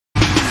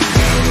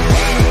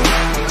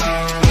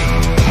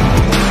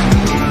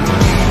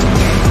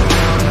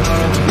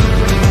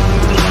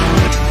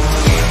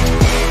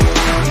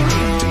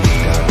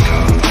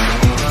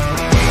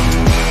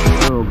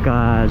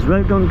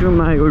Welcome to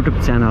my YouTube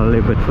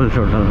channel full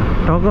total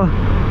टक्क।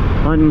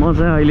 अनि म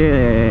चाहिँ अहिले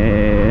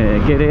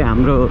के अरे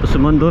हाम्रो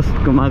सुमन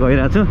दोस्तकोमा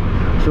गइरहेको छु।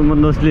 सुमन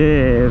दोस्तले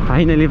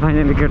फाइनली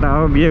केटा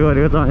हो बिहे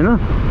गरेको छ होइन,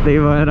 त्यही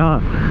भएर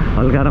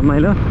हल्का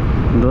रमाइलो।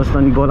 दोस्त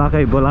अनि बोला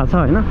छ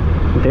होइन,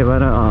 त्यही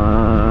भएर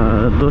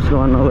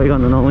दोस्तकोमा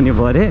नगइकन नहुने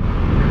भयो अरे।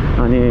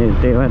 अनि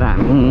त्यही भएर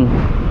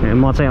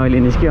म चाहिँ अहिले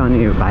निस्केँ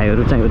अनि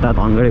भाइहरू चाहिँ उता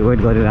धनगढी वेट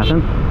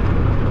गरिरहेछन्।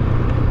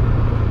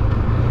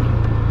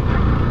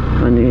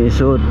 अनि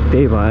सो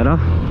त्यही भएर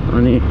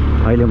अनि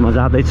अहिले म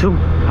जाँदैछु।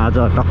 आज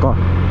टक्क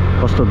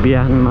कस्तो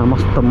बिहानमा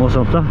मस्त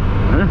मौसम छ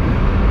होइन।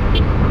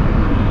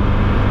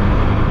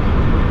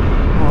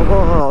 अब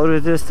अरू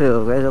त्यस्तै हो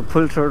गाइस,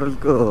 फुल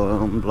थ्रोटलको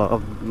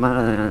ब्लगमा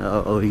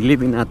हिली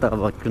बिना त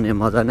अब कुनै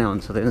मजा नै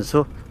आउँछ छैन।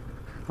 सो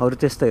अरू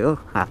त्यस्तै हो,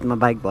 हातमा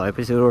बाइक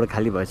भएपछि रोड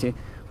खाली भएपछि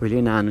हुइली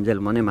नहानु जेल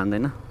मनै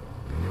मान्दैन।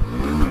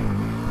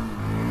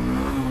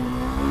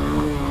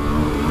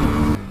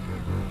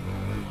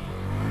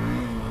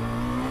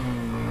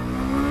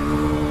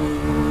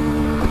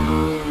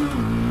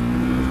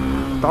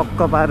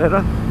 टक्क पारेर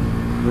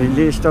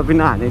हुइली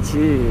स्टपिन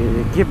हानेपछि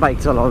के बाइक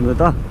चलाउनु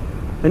त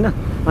होइन।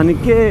 अनि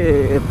के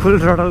फुल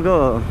थ्रोटलको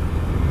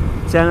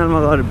च्यानलमा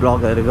गएर ब्लग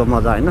हेरेको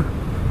मजा होइन।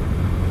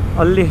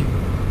 अलि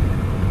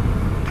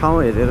ठाउँ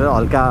हेरेर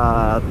हल्का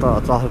त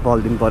चहल पहल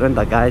दिनु पऱ्यो नि त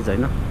गाइज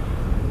होइन।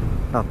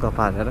 टक्क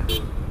पारेर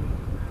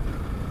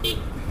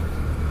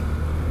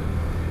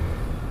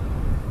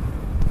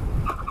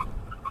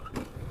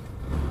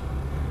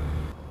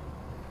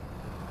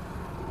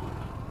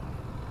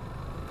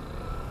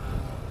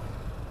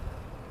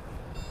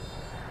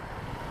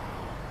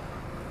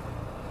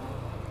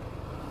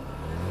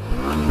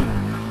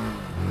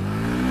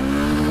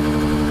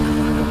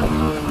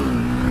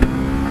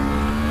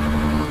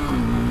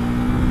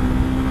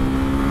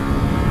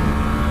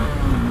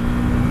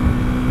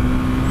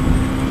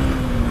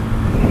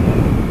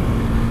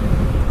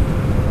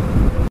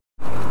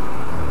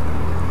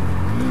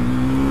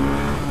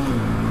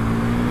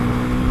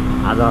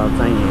आज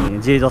चाहिँ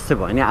जे जस्तै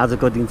भयो नि,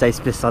 आजको दिन चाहिँ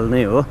स्पेसल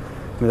नै हो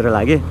मेरो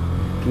लागि।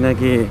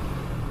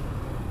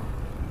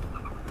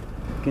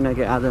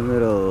 किनकि आज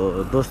मेरो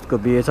दोस्तको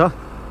बिहे छ।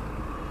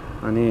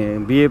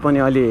 अनि बिहे पनि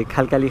अलि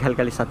खालकाली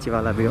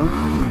साँच्चीवाला बिहे हो।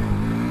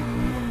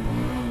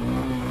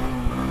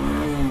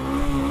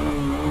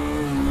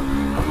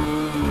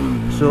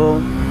 सो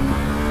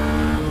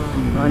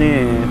अनि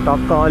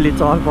टक्क अलि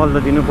चहल पहल त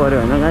दिनु पऱ्यो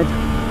होइन गाइज।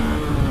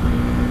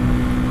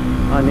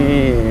 अनि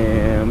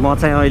म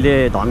चाहिँ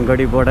अहिले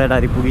धनगढी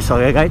बोर्डरडारी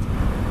पुगिसकेँ गाइज।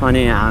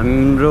 अनि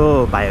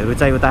हाम्रो भाइहरू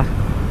चाहिँ उता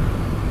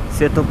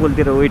सेतो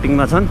पुलतिर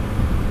वेटिङमा छन्।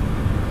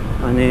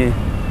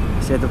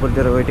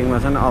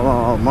 अब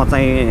म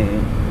चाहिँ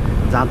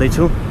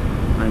जाँदैछु।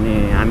 अनि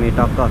हामी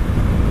टक्क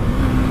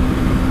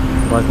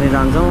भज्नी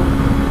जान्छौँ।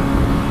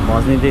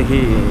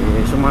 भज्नीदेखि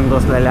सुमन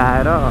दोस्तलाई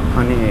ल्याएर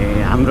अनि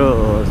हाम्रो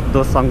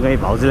दोस्तसँगै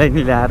भाउजूलाई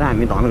नि ल्याएर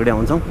हामी धनगढी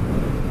आउँछौँ।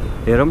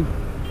 हेरौँ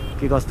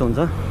के कस्तो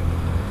हुन्छ।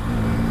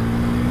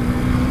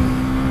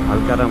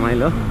 हल्का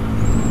रमाइलो।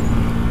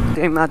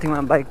 त्यही माथिमा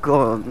बाइकको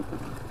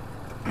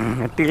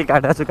टिल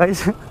काटेको छु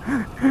गाइस।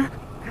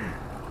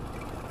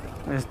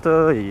 यस्तो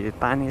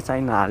पानी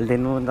चाहिँ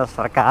नहालिदिनु अन्त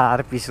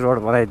सरकार पिच रोड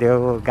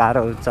बनाइदियो,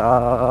 गाह्रो हुन्छ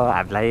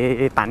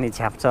हामीलाई। पानी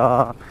छ्याप्छ,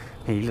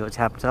 हिलो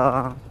छ्याप्छ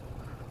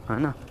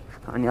होइन।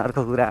 अनि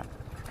अर्को कुरा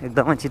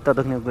एकदमै चित्त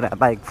दुख्ने कुरा,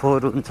 बाइक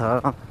फोहोर हुन्छ।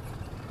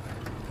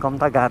 कम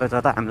त गाह्रो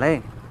छ त हामीलाई,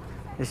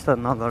 यस्तो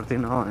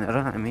नगरिदिनु भनेर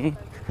हामी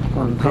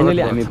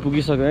फाइनली हामी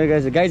पुगिसक्यौँ है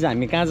गाइस। गाइस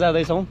हामी कहाँ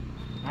जाँदैछौँ?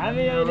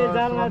 हामी अहिले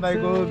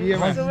जान्दाको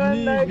बिहेमा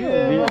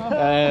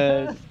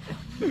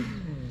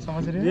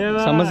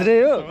समझ्रे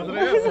हो।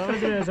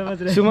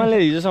 सुमनले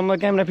हिजोसम्म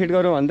क्यामेरा फिट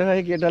गरौँ भन्दै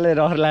खै केटाले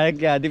रहर लाग्यो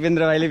क्या,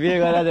 दिपेन्द्र भाइले बिहे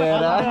गराएर।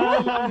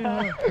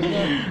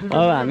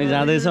 अब हामी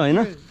जाँदैछौँ होइन।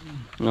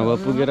 अब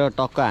पुगेर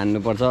टक्क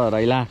हान्नुपर्छ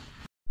रैला।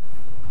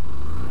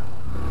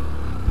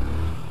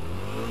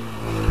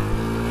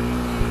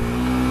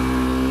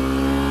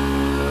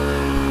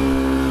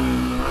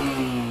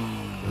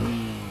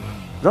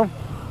 जाउँ।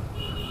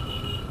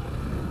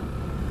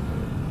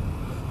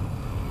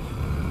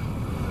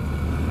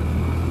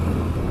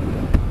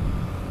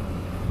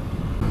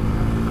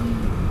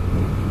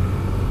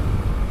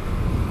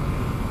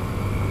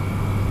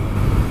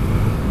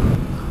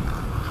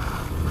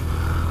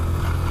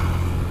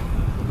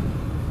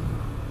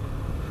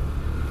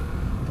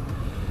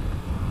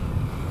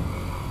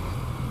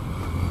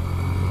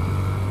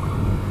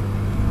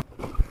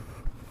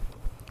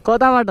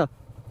 कताबाट?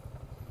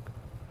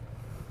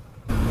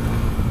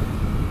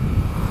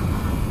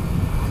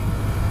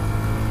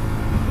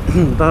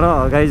 तर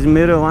गाइज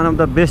मेरो one of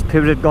the best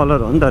favourite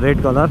colour हो नि त रेड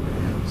कलर।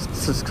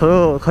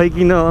 खै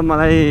किन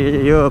मलाई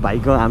यो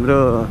भाइको, हाम्रो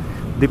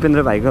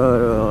दिपेन्द्र भाइको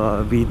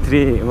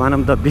भित्री वान अफ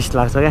द बेस्ट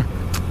लाग्छ क्या।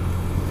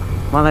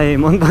 मलाई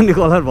मनपर्ने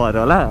कलर भएर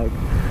होला।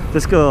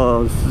 त्यसको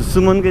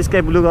सुमनको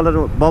स्काई ब्लू कलर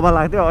बबा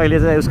लाग्थ्यो, अहिले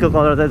चाहिँ उसको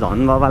कलर चाहिँ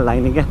झन् बबा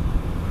लाग्ने क्या।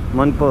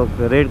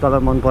 रेड कलर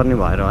मनपर्ने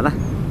भएर होला।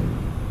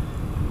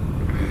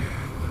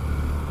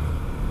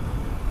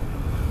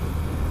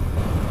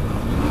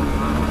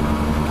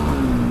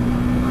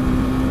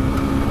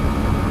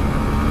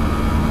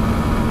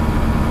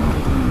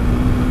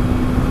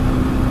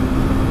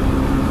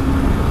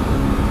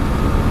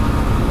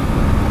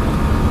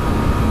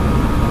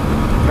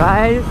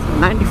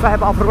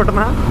 105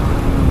 अफरोडमा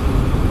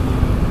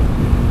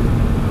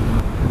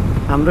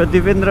हाम्रो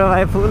दिपेन्द्र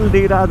भाइ फुल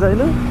दिइरहेछ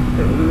होइन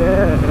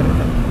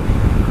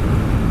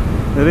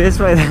रेस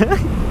भइरहेको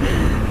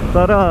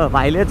तर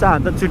भाइले चाह्यो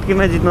भने त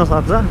चुट्कीमै जित्न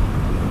सक्छ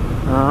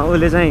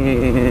उसले चाहिँ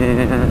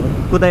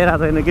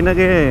कुदाइरहेको छैन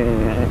किनकि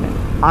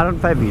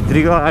R15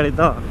 भित्रीको अगाडि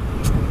त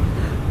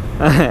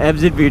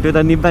एफजेड V2 त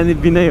निब्बा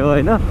निब्बी नै हो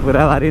होइन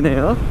पुरा भारी नै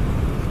हो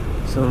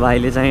सो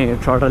भाइले चाहिँ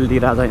थ्रोटल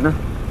दिइरहेको छैन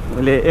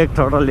उसले एक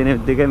थ्रोटल दिने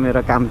बित्तिकै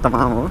मेरो काम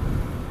तमाम हो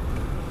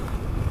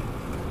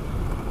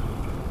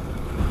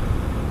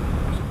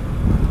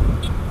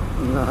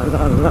ल ल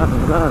ल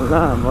ल ल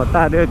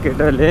बतार्यो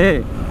केटोले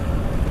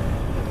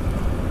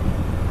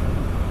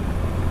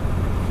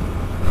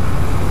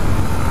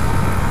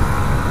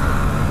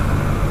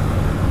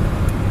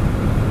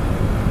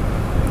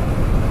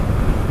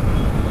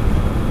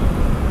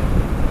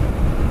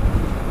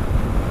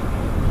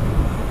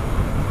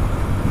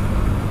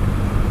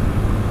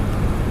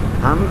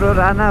हाम्रो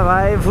राणा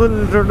भाइ फुल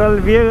टोटल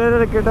बिहे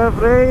गरेर केटा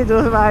पुरै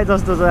जोस आए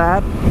जस्तो छ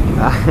यार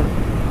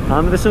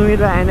हाम्रो सुमित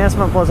भाइ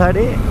एनएसमा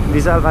पछाडि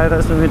विशाल भाइ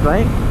र सुमित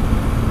भाइ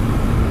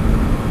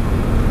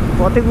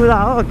कति कुरा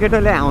हो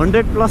केटाले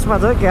 100+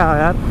 छ क्या हो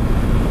यार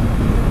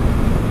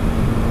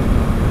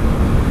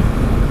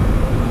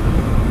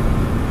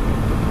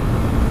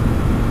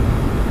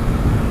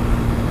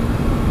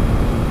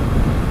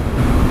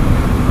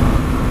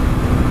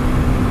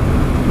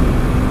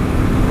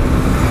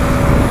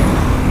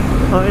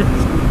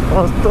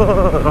कस्तो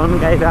रन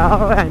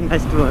गाइरहेको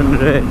एनएस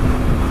 200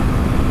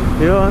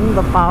 यो हो नि त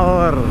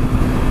पावर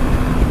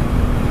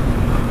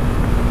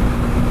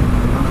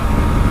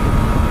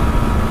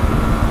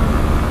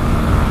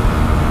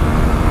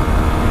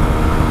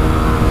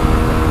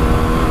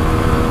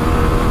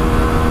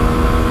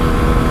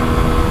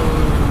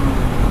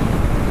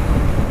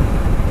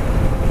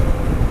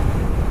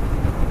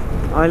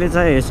अहिले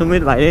चाहिँ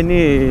सुमित भाइले नि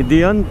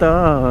दियो नि त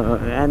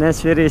एनएस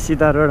फेरि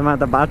सीता रोडमा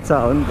त बादशाह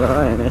हो नि त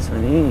एनएस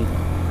पनि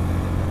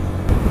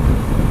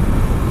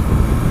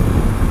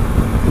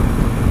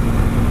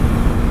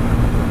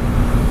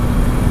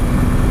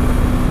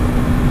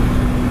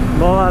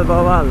बवाल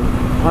बवाल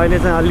अहिले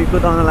चाहिँ अलिक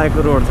कुदाउन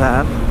लागेको रोड छ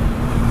यार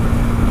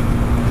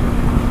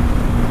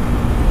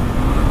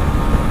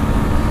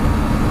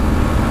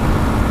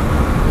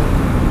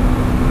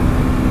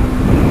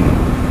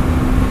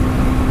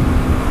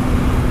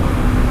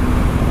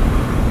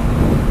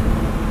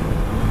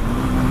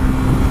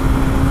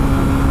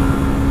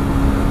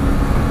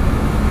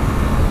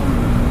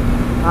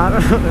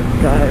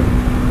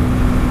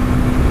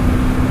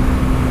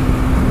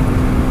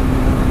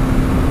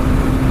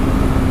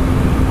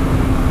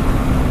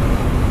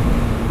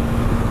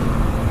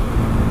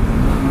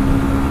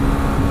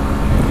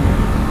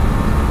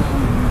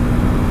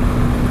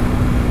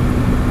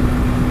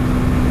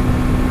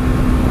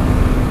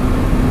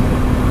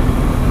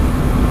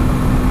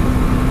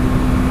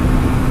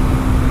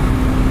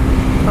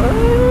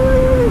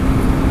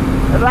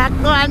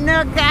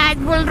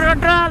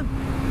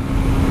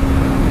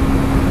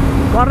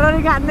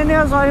कर्ररी खाँदैन नि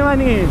हो सहीमा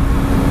नि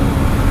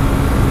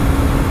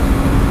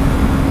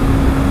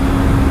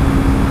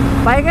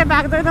बाइकै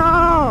पाक्दैन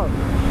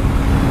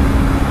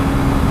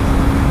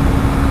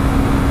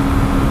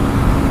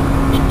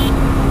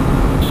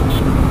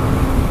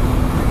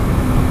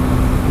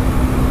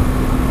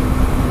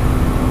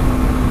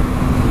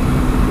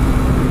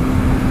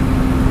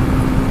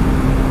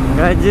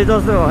जे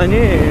जस्तो हो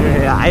नि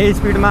हाई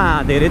स्पिडमा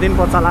धेरै दिन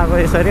पछि चलाएको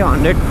यसरी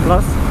 100+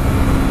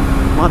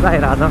 मजा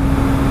आइरहेछ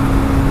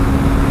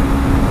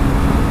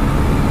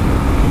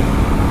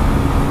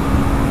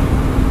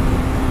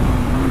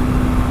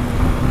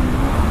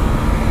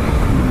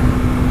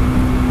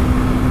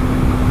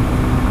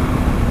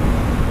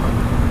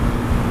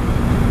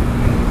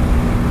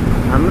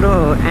हाम्रो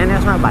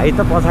एनएसमा भाइ त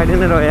पछाडि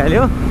नै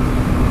रहिहाल्यो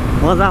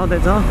मजा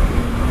आउँदैछ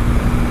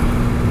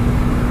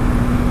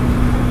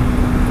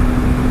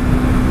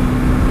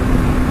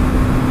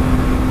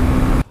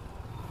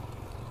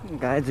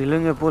गाई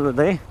झिलुङ्गे पुल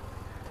हुँदै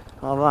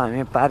अब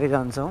हामी पारि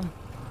जान्छौँ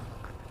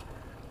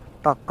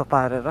टक्क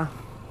पारेर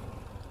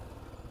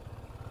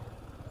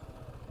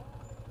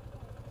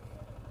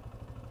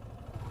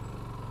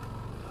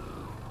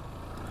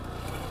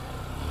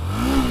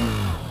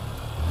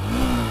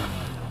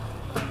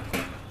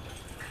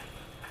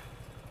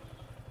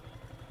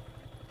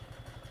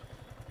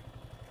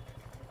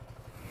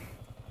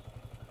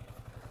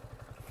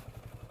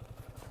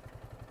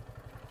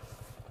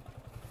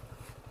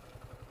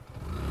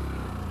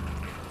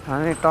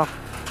हामी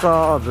टक्क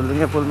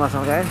झुलुङ्गे पुलमा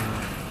छौँ गाई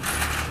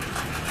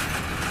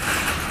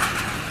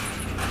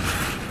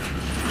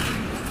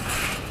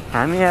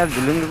हामी यहाँ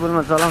झुलुङ्गे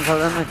पुलमा चलाउन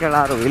सक्दैन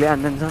केटाहरू हिले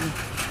हानिदिन्छन्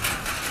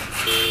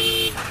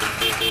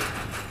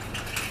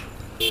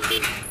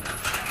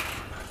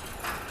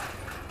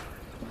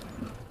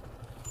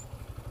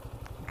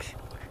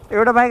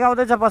एउटा बाइक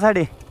आउँदैछ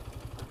पछाडि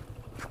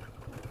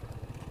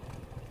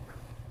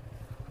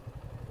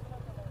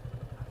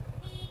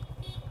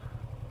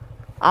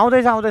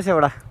आउँदैछ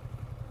एउटा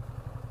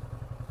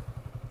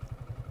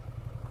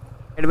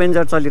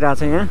एडभेन्चर चलिरहेको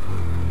छ यहाँ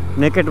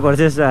नेकेड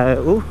भर्सेस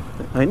ऊ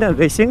होइन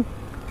रेसिङ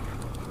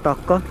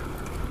टक्क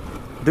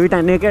दुईवटा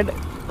नेकेड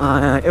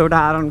एउटा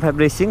R15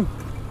 रेसिङ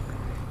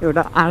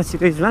एउटा R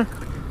सिरिजमा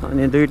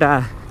अनि दुईवटा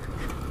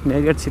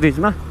नेकेड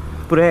सिरिजमा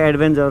पुरै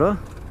एडभेन्चर हो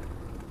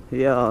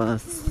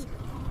यस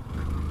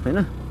होइन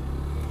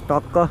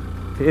टक्क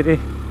फेरि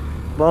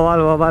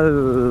बवाल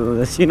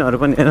सिनहरू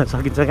पनि हेर्न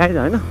सकिन्छ गाइज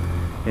होइन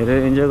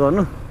हेरेर इन्जोय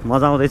गर्नु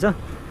मजा आउँदैछ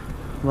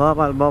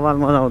बवाल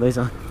मजा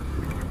आउँदैछ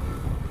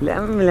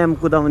ल्याम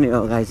कुदाउने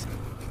हो गाइज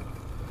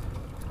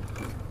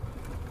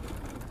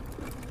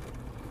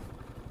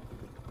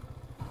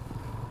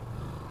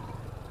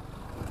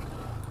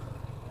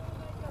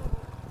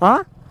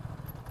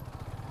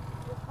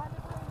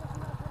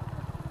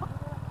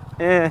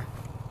ए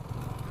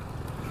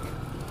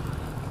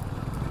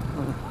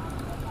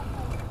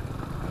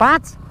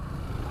 5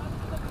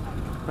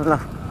 ल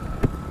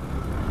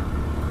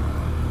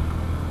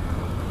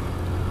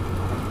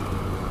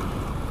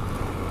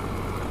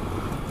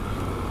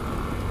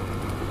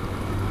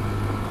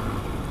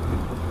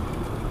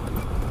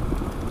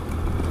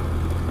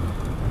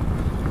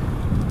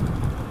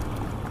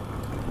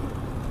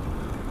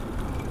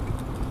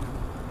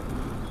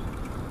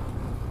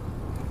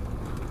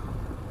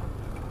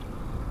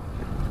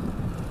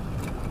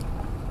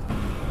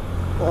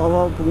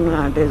अब पुग्न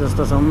आँटे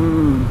जस्तो छौँ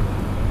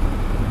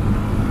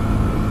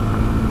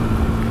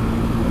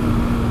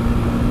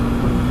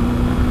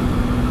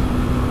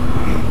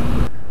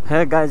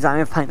हे गाइज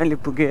हामी फाइनली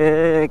पुगे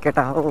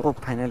केटा हो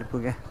फाइनली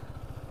पुगे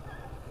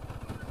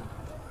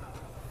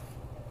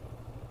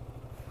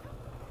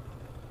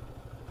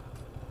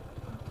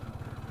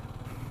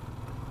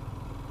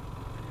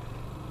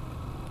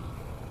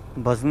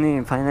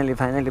बज्ने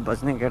फाइनली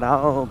बज्ने केटा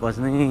हो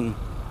बज्ने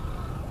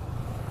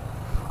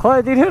खै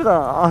यतिखेर त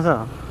अझ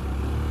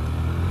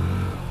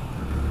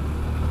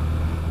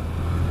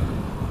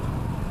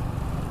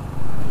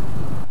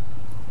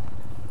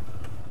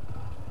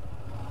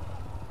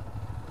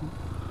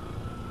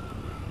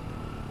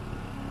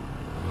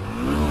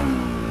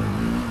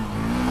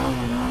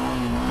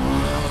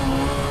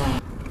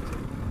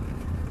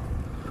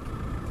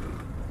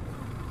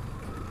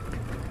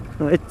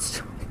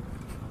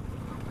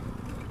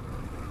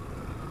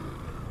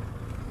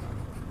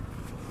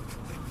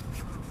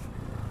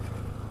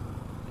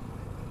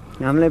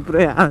हामीलाई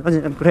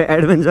पुरै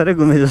एडभेन्चरै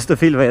घुमे जस्तो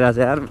फिल भइरहेछ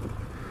यार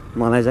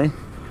मलाई चाहिँ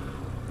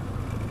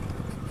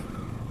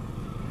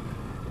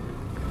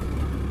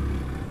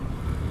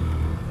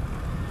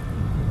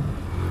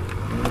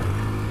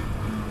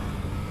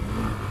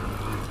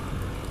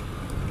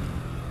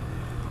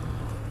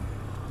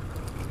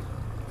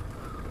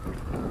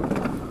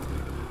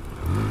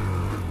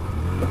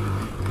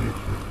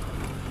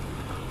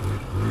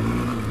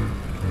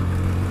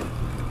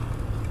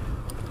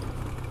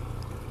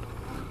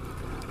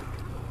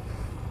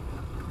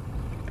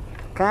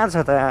कहाँ छ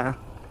त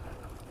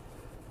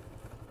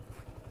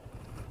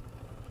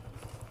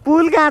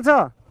पुल कहाँ छ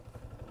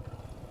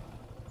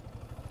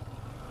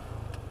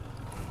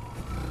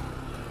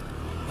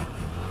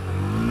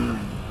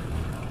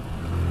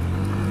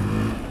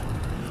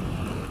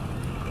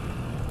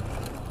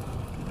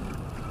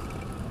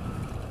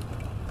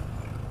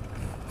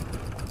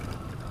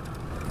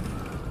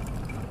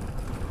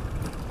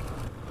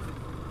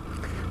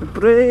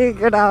पुरै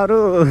केटाहरू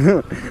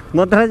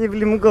मद्रासी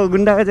फिल्मको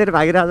गुन्डा गजेर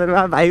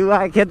भागिरहेछ भाइ वा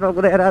खेतमा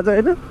कुदाइरहेछ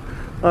होइन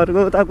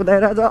अर्को उता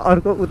कुदाइरहेछ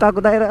अर्को उता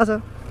कुदाइरहेछ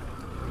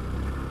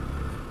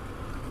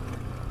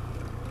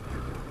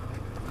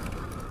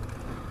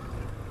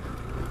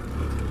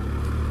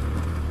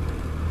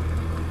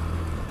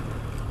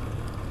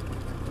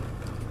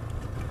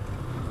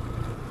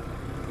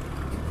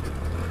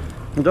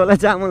जसलाई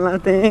चामल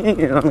लाँथे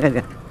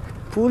रङ्गाइदिया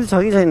पुल छ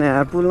कि छैन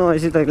यार पुल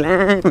नभएपछि त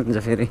ल्याङ हुन्छ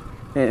फेरि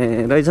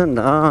ए रहेछ नि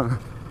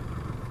त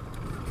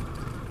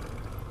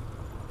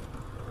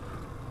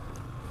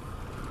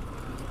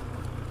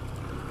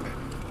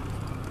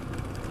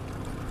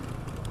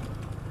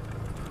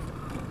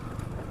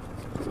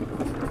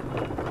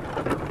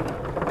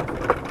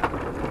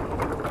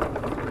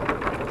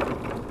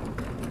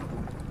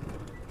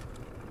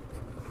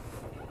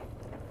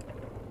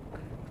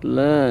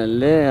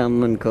ले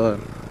अमन कर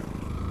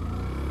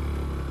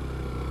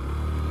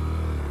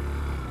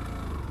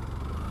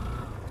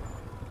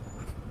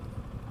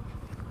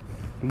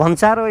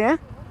भन्सार हो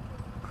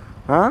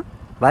यहाँ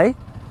भाइ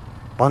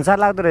भन्सार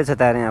लाग्दो रहेछ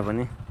त यहाँ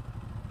पनि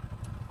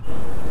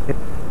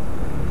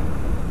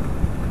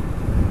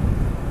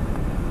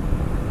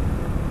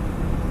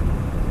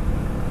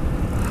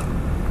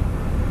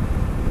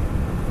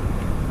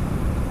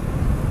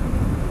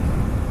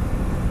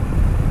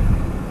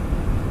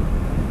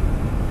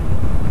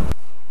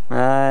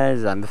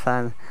झन्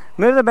फान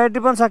मेरो त ब्याट्री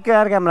पनि सक्यो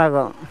यार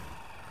क्यामेराको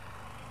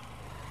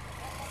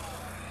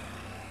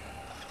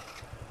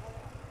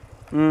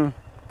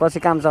पछि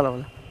काम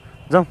चलाउला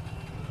जाउँ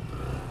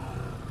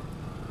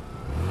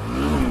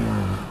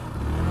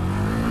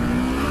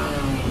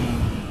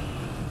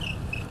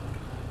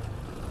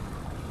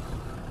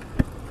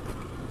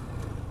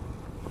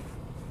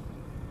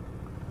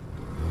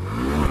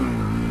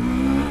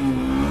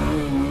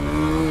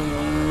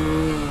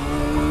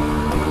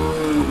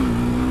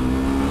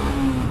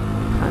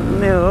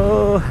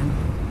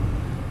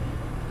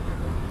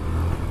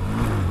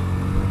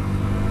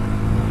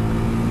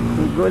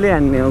गोली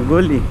हान्ने हो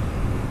गोली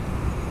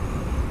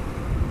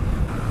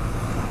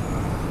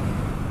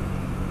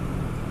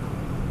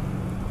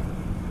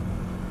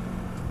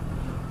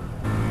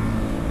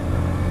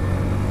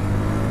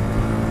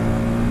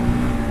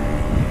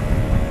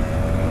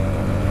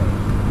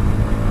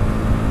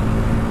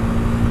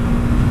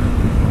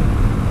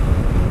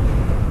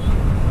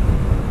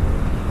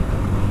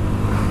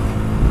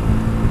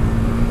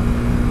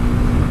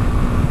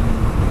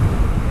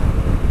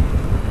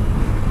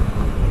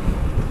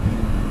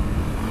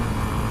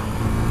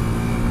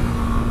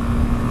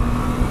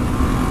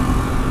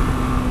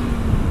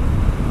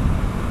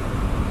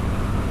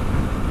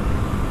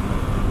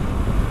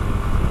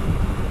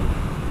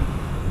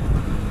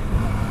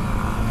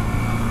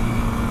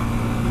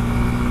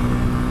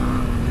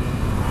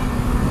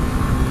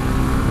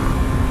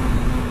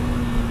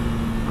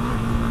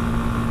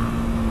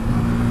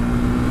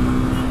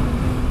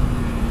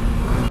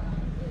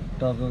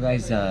टक्क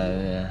गाइस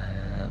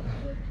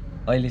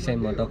अहिले चाहिँ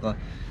म टक्क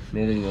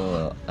मेरो यो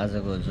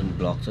आजको जुन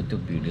ब्लग छ त्यो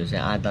भिडियो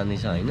चाहिँ आधा नै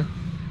छ होइन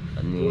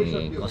अनि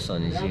कस्तो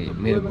भने चाहिँ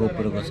मेरो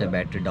गोप्रोको चाहिँ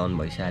ब्याट्री डाउन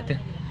भइसकेको थियो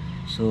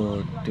सो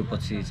त्यो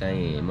पछि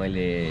चाहिँ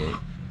मैले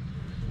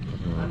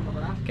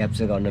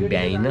क्याप्चर गर्न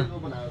भ्याइनँ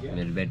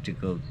मेरो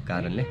ब्याट्रीको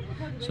कारणले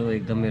सो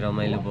एकदमै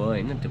रमाइलो भयो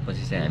होइन त्यो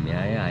पछि चाहिँ हामी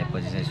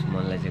आएपछि चाहिँ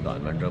सुमनलाई चाहिँ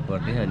घरमा ड्रप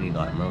गरिदिएँ अनि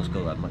घरमा उसको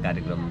घरमा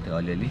कार्यक्रम थियो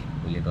अलिअलि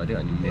उसले गर्यो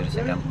अनि मेरो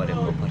चाहिँ काम पऱ्यो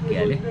म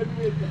फर्किहालेँ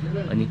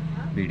अनि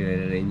भिडियो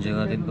हेरेर इन्जोय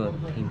गरिदिनु भयो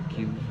थ्याङ्क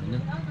यू होइन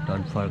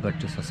don't forget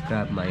to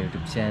subscribe my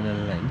YouTube channel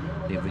होइन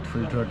विथ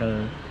फुल टोटल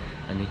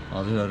अनि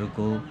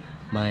हजुरहरूको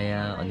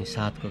माया अनि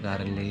साथको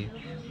कारणले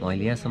म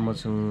अहिले यहाँसम्म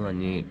छु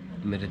अनि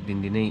मेरो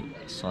दिनदिनै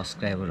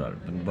सब्सक्राइबरहरू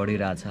पनि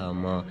बढिरहेछ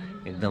म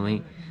एकदमै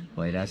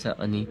भइरहेछ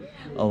अनि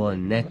अब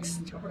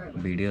नेक्स्ट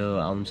भिडियो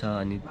आउँछ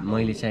अनि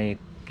मैले चाहिँ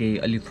केही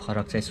अलिक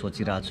फरक चाहिँ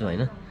सोचिरहेको छु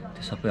होइन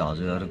त्यो सबै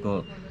हजुरहरूको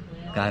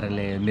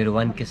कारणले मेरो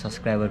 1K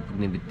सब्सक्राइबर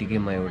पुग्ने बित्तिकै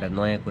म एउटा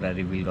नयाँ कुरा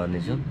रिभिल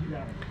गर्नेछु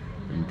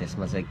अनि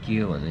त्यसमा चाहिँ के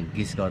हो भने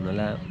गेस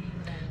गर्नुलाई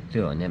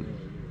त्यो भने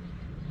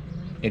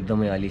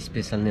एकदमै अलि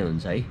स्पेसल नै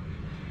हुन्छ है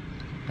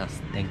हस्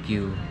थ्याङ्क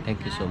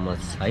यू सो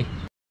मच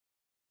है।